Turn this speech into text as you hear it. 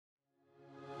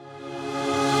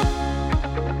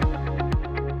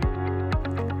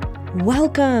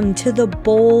Welcome to the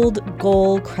Bold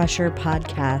Goal Crusher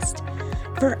podcast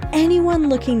for anyone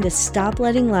looking to stop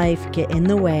letting life get in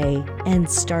the way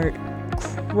and start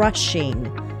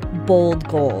crushing bold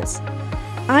goals.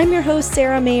 I'm your host,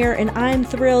 Sarah Mayer, and I'm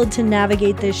thrilled to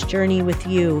navigate this journey with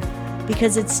you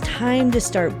because it's time to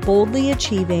start boldly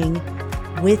achieving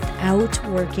without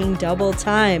working double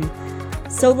time.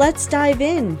 So let's dive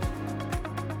in.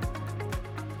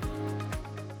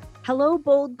 Hello,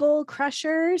 Bold Goal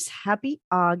Crushers. Happy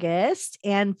August.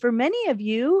 And for many of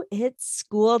you, it's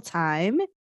school time.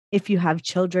 If you have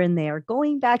children, they are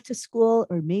going back to school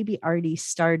or maybe already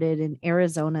started in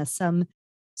Arizona. Some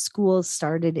schools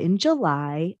started in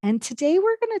July. And today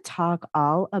we're going to talk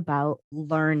all about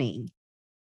learning.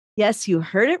 Yes, you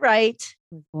heard it right.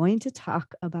 We're going to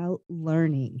talk about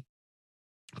learning.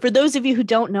 For those of you who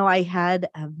don't know, I had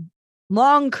a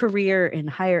long career in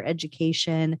higher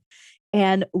education.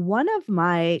 And one of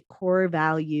my core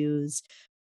values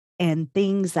and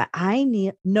things that I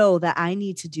need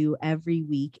to do every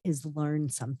week is learn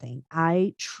something.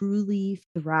 I truly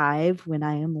thrive when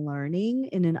I am learning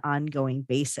in an ongoing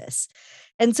basis.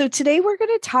 And so today we're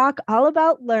going to talk all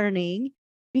about learning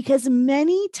because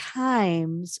many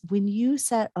times when you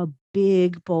set a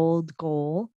big, bold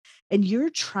goal and you're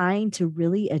trying to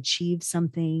really achieve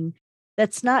something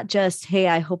that's not just, hey,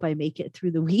 I hope I make it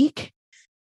through the week.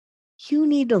 You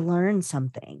need to learn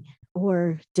something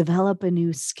or develop a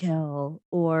new skill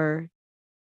or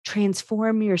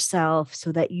transform yourself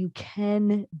so that you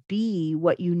can be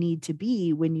what you need to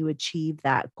be when you achieve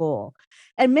that goal.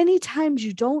 And many times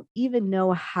you don't even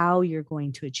know how you're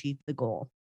going to achieve the goal.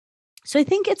 So I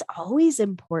think it's always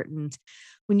important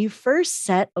when you first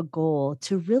set a goal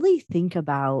to really think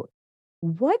about,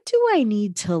 what do I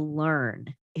need to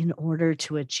learn in order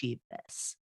to achieve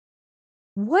this?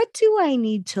 What do I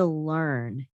need to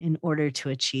learn in order to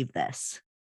achieve this?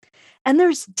 And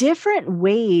there's different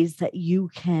ways that you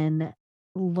can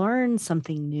learn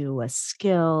something new, a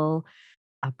skill,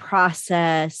 a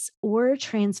process, or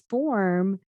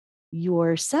transform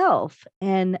yourself.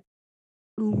 And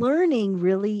learning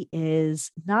really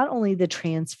is not only the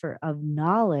transfer of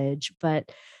knowledge,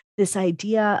 but this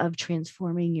idea of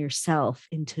transforming yourself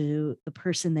into the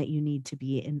person that you need to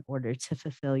be in order to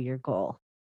fulfill your goal.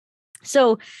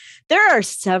 So there are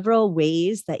several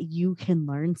ways that you can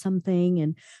learn something.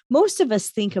 And most of us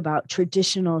think about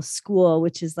traditional school,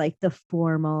 which is like the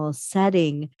formal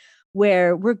setting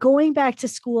where we're going back to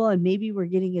school and maybe we're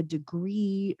getting a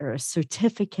degree or a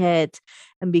certificate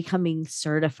and becoming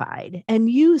certified. And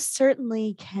you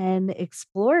certainly can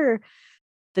explore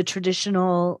the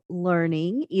traditional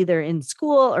learning either in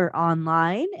school or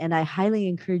online. And I highly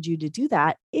encourage you to do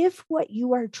that if what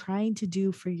you are trying to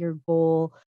do for your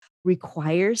goal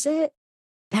requires it.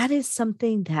 That is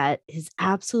something that is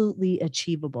absolutely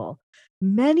achievable.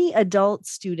 Many adult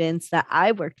students that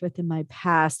I worked with in my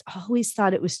past always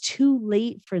thought it was too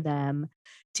late for them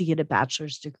to get a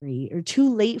bachelor's degree or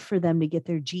too late for them to get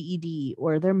their GED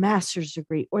or their master's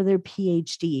degree or their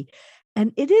PhD.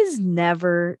 And it is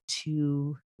never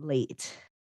too late.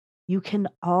 You can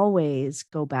always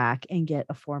go back and get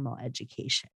a formal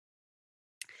education.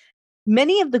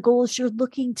 Many of the goals you're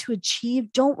looking to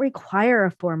achieve don't require a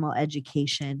formal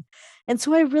education. And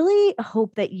so I really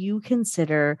hope that you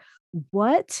consider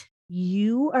what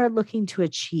you are looking to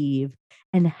achieve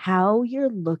and how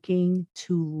you're looking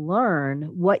to learn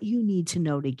what you need to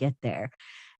know to get there.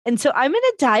 And so I'm going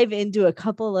to dive into a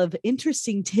couple of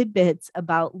interesting tidbits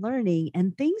about learning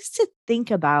and things to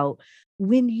think about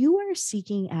when you are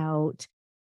seeking out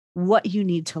what you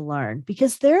need to learn,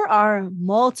 because there are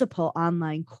multiple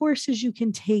online courses you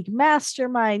can take,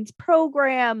 masterminds,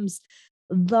 programs,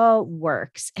 the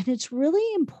works. And it's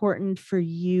really important for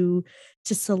you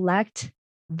to select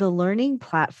the learning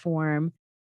platform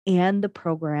and the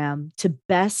program to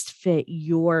best fit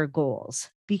your goals.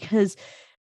 Because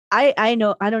I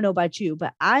know, I don't know about you,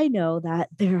 but I know that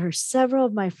there are several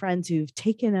of my friends who've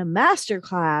taken a master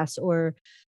class or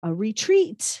a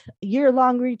retreat, a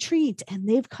year-long retreat, and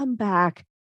they've come back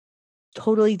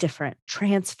totally different,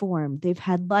 transformed. They've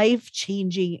had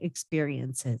life-changing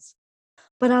experiences.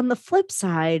 But on the flip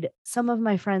side, some of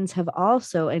my friends have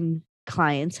also, and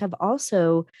clients have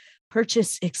also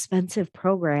purchased expensive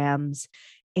programs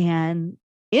and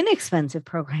inexpensive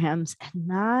programs and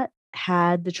not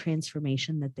had the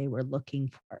transformation that they were looking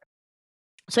for.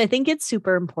 So I think it's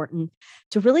super important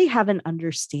to really have an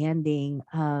understanding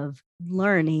of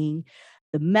learning,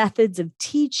 the methods of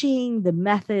teaching, the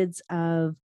methods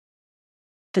of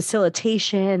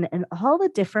facilitation, and all the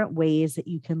different ways that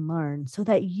you can learn so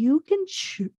that you can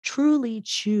truly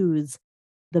choose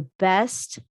the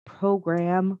best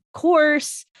program,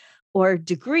 course, or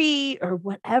degree or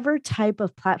whatever type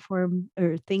of platform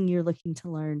or thing you're looking to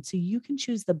learn so you can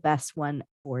choose the best one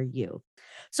for you.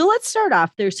 So let's start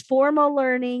off. There's formal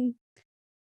learning,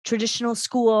 traditional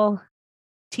school,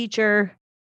 teacher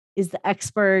is the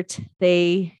expert.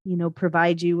 They,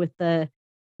 provide you with the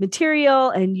material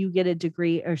and you get a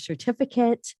degree or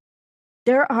certificate.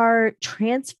 There are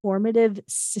transformative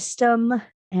system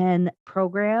and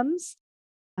programs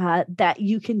that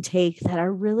you can take that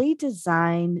are really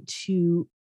designed to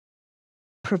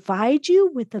provide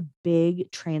you with a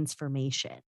big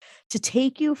transformation, to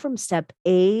take you from step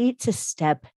A to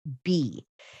step B.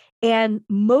 And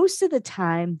most of the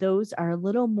time, those are a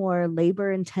little more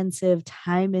labor intensive,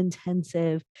 time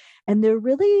intensive, and they're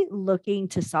really looking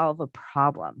to solve a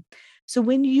problem. So,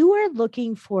 when you are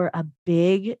looking for a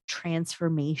big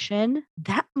transformation,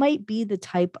 that might be the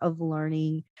type of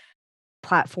learning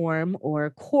platform or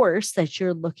course that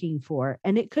you're looking for.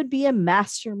 And it could be a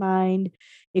mastermind,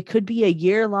 it could be a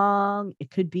year long,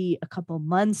 it could be a couple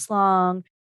months long,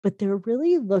 but they're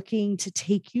really looking to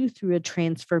take you through a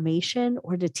transformation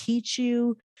or to teach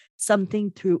you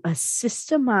something through a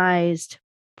systemized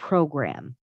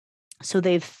program. So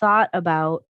they've thought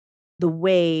about the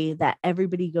way that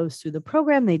everybody goes through the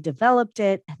program, they developed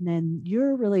it, and then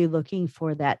you're really looking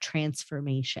for that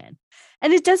transformation.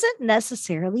 And it doesn't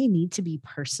necessarily need to be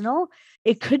personal,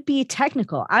 it could be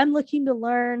technical. I'm looking to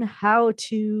learn how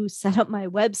to set up my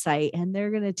website, and they're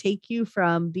going to take you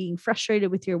from being frustrated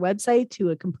with your website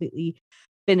to a completely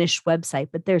finished website.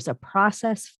 But there's a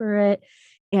process for it.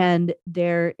 And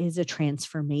there is a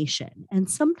transformation. And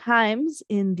sometimes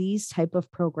in these type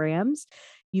of programs,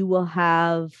 you will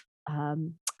have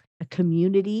a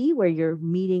community where you're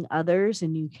meeting others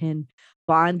and you can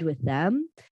bond with them.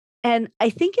 And I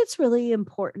think it's really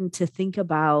important to think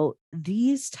about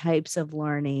these types of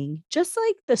learning, just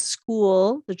like the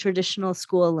school, the traditional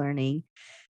school learning,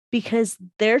 because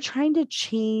they're trying to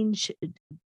change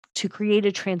to create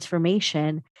a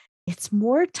transformation. It's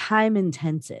more time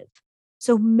intensive.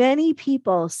 So many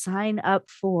people sign up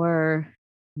for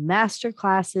master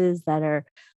classes that are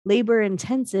labor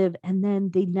intensive and then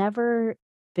they never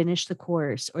finish the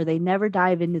course or they never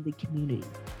dive into the community.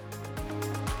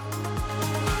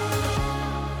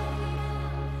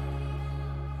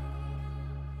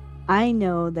 I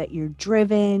know that you're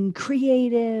driven,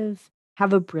 creative,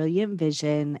 have a brilliant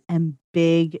vision, and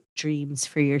big dreams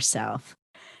for yourself.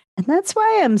 And that's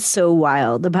why I'm so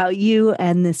wild about you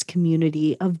and this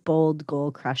community of bold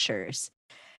goal crushers.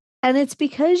 And it's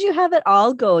because you have it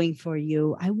all going for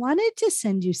you. I wanted to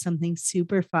send you something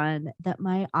super fun that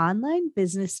my online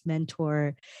business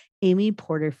mentor, Amy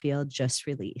Porterfield, just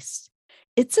released.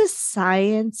 It's a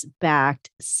science backed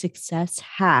success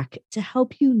hack to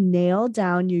help you nail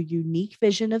down your unique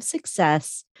vision of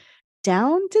success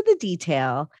down to the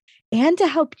detail and to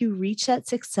help you reach that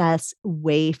success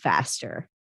way faster.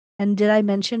 And did I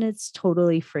mention it's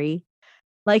totally free?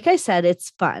 Like I said,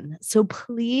 it's fun. So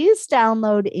please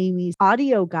download Amy's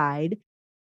audio guide.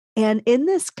 And in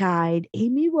this guide,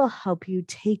 Amy will help you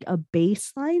take a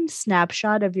baseline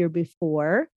snapshot of your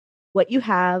before, what you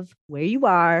have, where you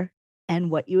are,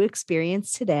 and what you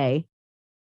experience today.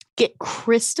 Get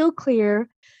crystal clear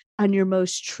on your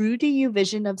most true to you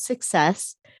vision of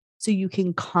success so you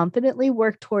can confidently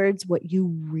work towards what you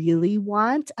really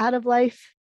want out of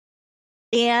life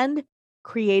and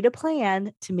create a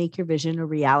plan to make your vision a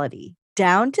reality,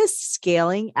 down to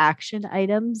scaling action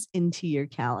items into your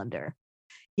calendar.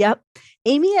 Yep.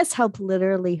 Amy has helped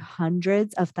literally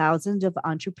hundreds of thousands of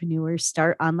entrepreneurs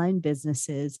start online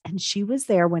businesses, and she was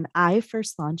there when I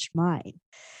first launched mine.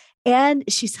 And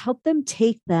she's helped them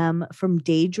take them from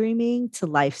daydreaming to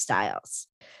lifestyles.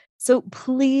 So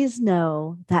please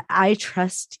know that I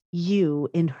trust you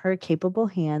in her capable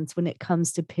hands when it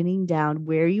comes to pinning down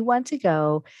where you want to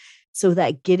go so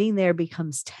that getting there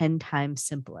becomes 10 times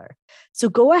simpler. So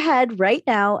go ahead right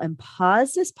now and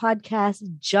pause this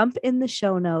podcast, jump in the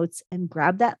show notes and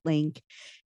grab that link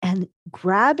and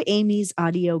grab Amy's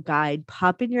audio guide,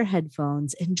 pop in your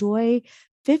headphones, enjoy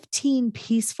 15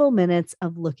 peaceful minutes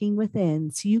of looking within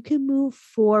so you can move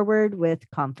forward with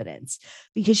confidence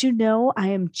because you know I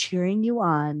am cheering you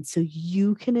on so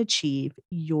you can achieve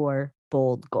your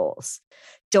bold goals.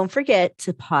 Don't forget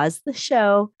to pause the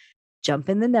show, jump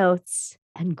in the notes,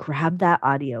 and grab that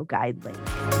audio guide link.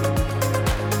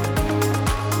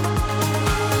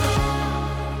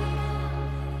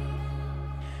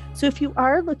 So, if you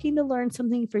are looking to learn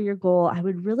something for your goal, I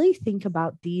would really think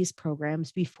about these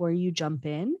programs before you jump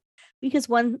in because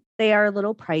one, they are a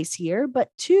little pricier, but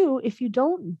two, if you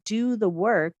don't do the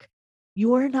work,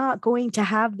 you're not going to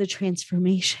have the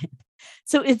transformation.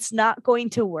 So it's not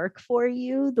going to work for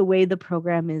you the way the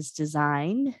program is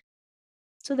designed.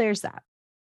 So there's that.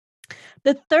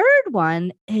 The third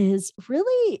one is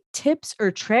really tips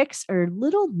or tricks or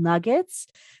little nuggets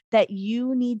that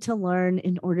you need to learn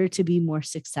in order to be more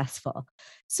successful.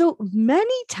 So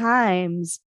many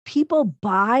times people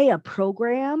buy a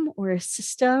program or a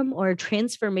system or a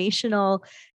transformational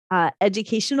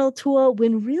educational tool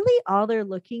when really all they're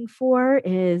looking for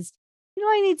is,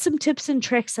 I need some tips and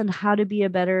tricks on how to be a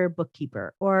better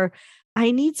bookkeeper, or I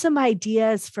need some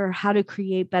ideas for how to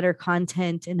create better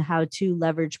content and how to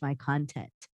leverage my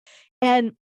content.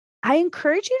 And I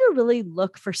encourage you to really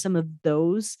look for some of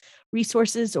those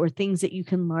resources or things that you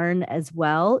can learn as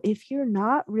well if you're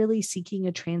not really seeking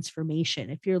a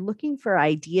transformation. If you're looking for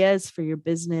ideas for your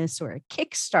business or a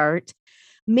kickstart,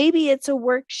 maybe it's a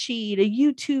worksheet, a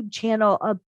YouTube channel,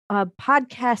 a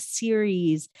podcast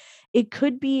series. It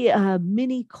could be a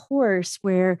mini course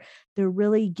where they're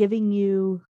really giving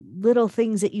you little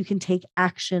things that you can take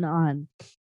action on.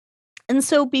 And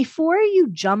so before you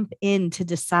jump in to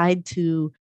decide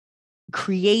to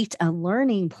create a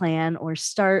learning plan or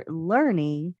start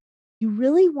learning, you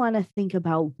really want to think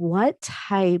about what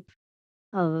type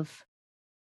of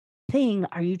thing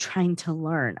are you trying to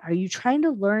learn? Are you trying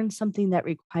to learn something that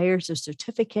requires a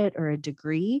certificate or a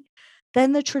degree?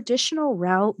 Then the traditional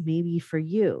route may be for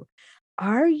you.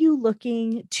 Are you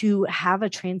looking to have a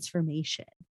transformation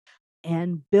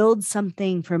and build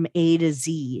something from A to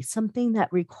Z, something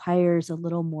that requires a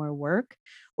little more work?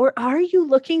 Or are you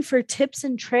looking for tips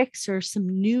and tricks or some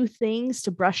new things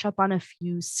to brush up on a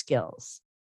few skills?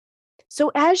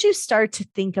 So, as you start to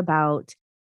think about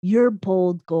your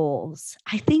bold goals,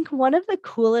 I think one of the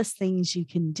coolest things you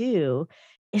can do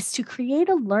is to create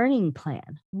a learning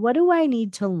plan. What do I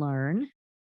need to learn?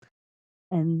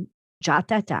 And jot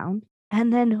that down.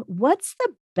 And then what's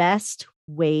the best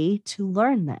way to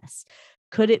learn this?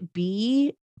 Could it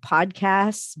be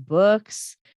podcasts,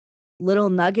 books, little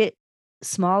nugget,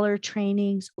 smaller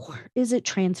trainings, or is it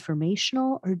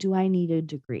transformational, or do I need a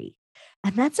degree?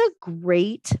 And that's a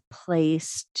great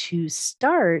place to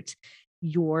start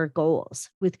your goals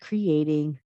with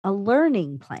creating a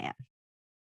learning plan.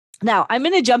 Now, I'm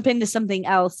going to jump into something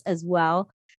else as well.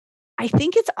 I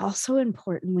think it's also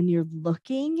important when you're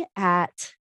looking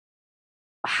at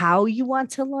how you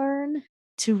want to learn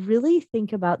to really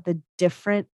think about the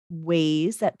different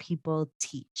ways that people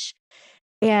teach.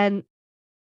 And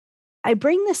I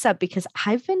bring this up because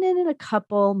I've been in a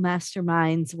couple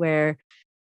masterminds where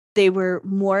they were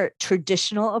more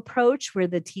traditional approach where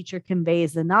the teacher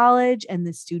conveys the knowledge and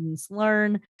the students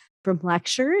learn from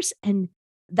lectures. And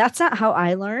that's not how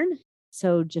I learn.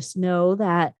 So just know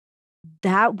that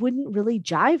that wouldn't really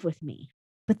jive with me.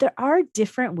 But there are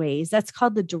different ways. That's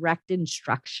called the direct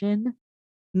instruction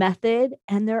method.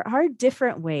 And there are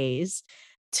different ways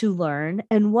to learn.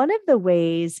 And one of the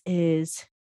ways is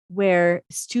where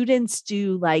students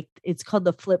do, like, it's called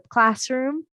the flipped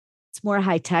classroom. It's more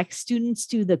high tech. Students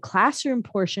do the classroom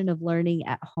portion of learning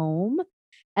at home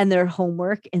and their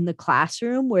homework in the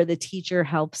classroom where the teacher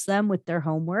helps them with their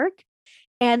homework.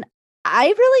 And I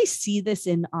really see this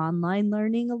in online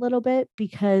learning a little bit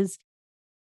because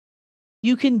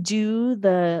you can do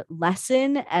the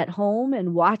lesson at home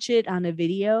and watch it on a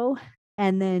video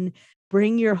and then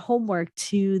bring your homework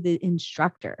to the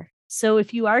instructor. So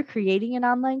if you are creating an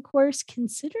online course,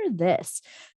 consider this,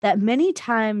 that many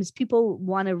times people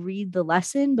want to read the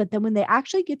lesson, but then when they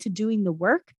actually get to doing the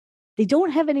work, they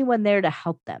don't have anyone there to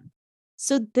help them.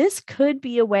 So this could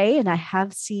be a way, and I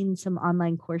have seen some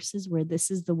online courses where this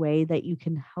is the way that you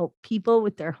can help people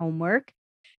with their homework.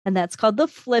 And that's called the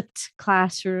flipped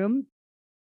classroom.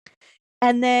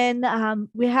 And then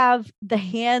we have the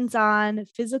hands on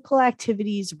physical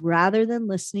activities rather than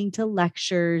listening to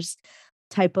lectures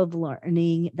type of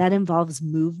learning that involves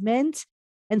movement.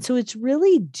 And so it's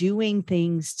really doing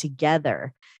things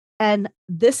together. And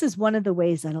this is one of the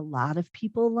ways that a lot of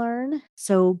people learn.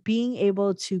 So being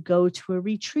able to go to a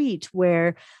retreat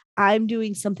where I'm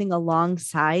doing something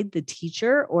alongside the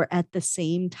teacher or at the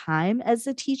same time as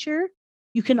the teacher,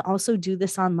 you can also do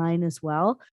this online as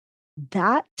well.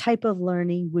 That type of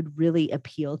learning would really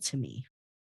appeal to me.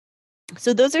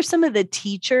 So those are some of the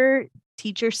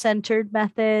teacher-centered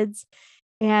methods,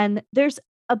 and there's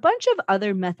a bunch of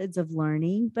other methods of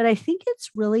learning, but I think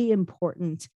it's really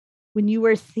important when you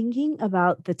are thinking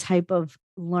about the type of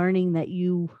learning that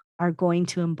you are going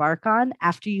to embark on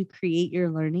after you create your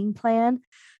learning plan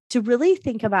to really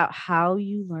think about how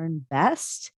you learn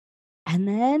best, and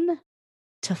then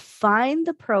to find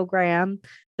the program,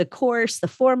 the course, the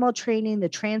formal training, the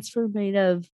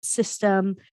transformative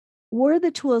system or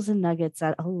the tools and nuggets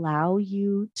that allow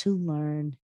you to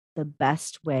learn the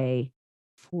best way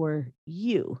for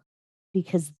you,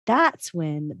 because that's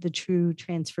when the true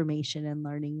transformation and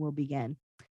learning will begin.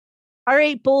 All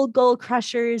right, Bold Goal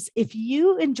Crushers, if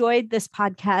you enjoyed this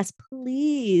podcast,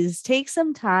 please take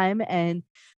some time and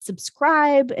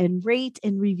subscribe and rate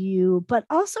and review, but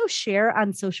also share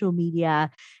on social media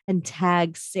and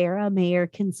tag Sarah Mayer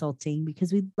Consulting,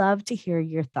 because we'd love to hear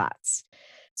your thoughts.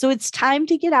 So it's time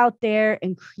to get out there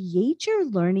and create your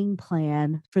learning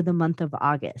plan for the month of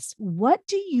August. What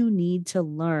do you need to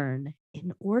learn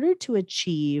in order to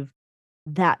achieve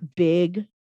that big,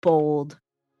 bold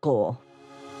goal?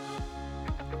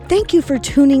 Thank you for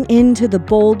tuning in to the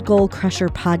Bold Goal Crusher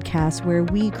podcast, where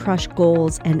we crush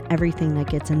goals and everything that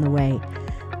gets in the way.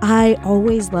 I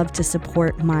always love to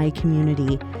support my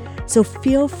community, so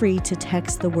feel free to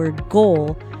text the word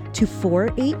goal to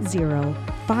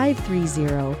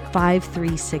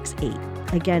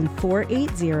 480-530-5368. Again,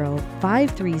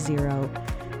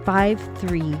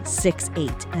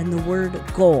 480-530-5368 and the word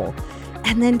goal.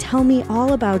 And then tell me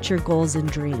all about your goals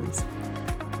and dreams.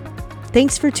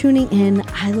 Thanks for tuning in.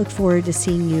 I look forward to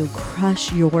seeing you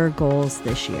crush your goals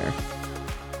this year.